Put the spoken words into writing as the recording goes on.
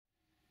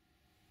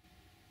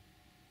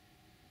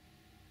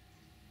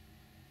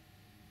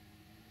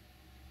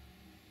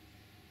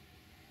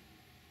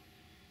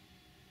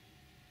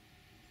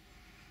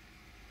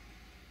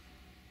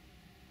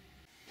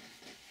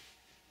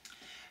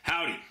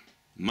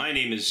My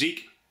name is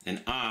Zeke,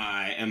 and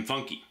I am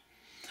funky.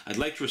 I'd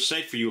like to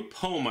recite for you a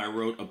poem I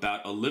wrote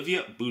about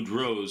Olivia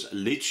Boudreau's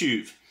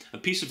L'étuve, a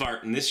piece of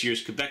art in this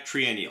year's Quebec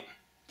Triennial.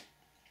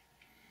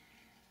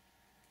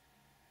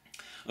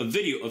 A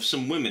video of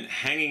some women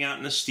hanging out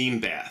in a steam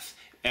bath.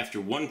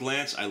 After one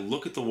glance, I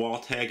look at the wall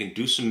tag and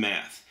do some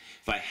math.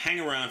 If I hang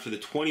around for the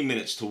 20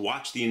 minutes to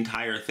watch the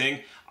entire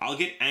thing, I'll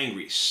get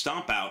angry,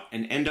 stomp out,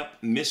 and end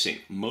up missing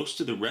most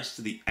of the rest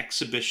of the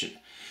exhibition,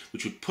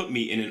 which would put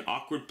me in an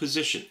awkward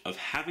position of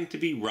having to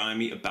be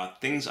rhymey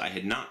about things I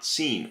had not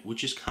seen,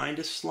 which is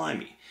kinda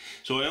slimy.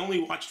 So I only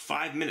watched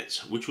 5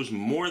 minutes, which was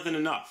more than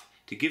enough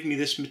to give me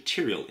this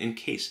material in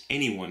case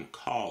anyone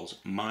calls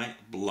my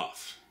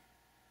bluff.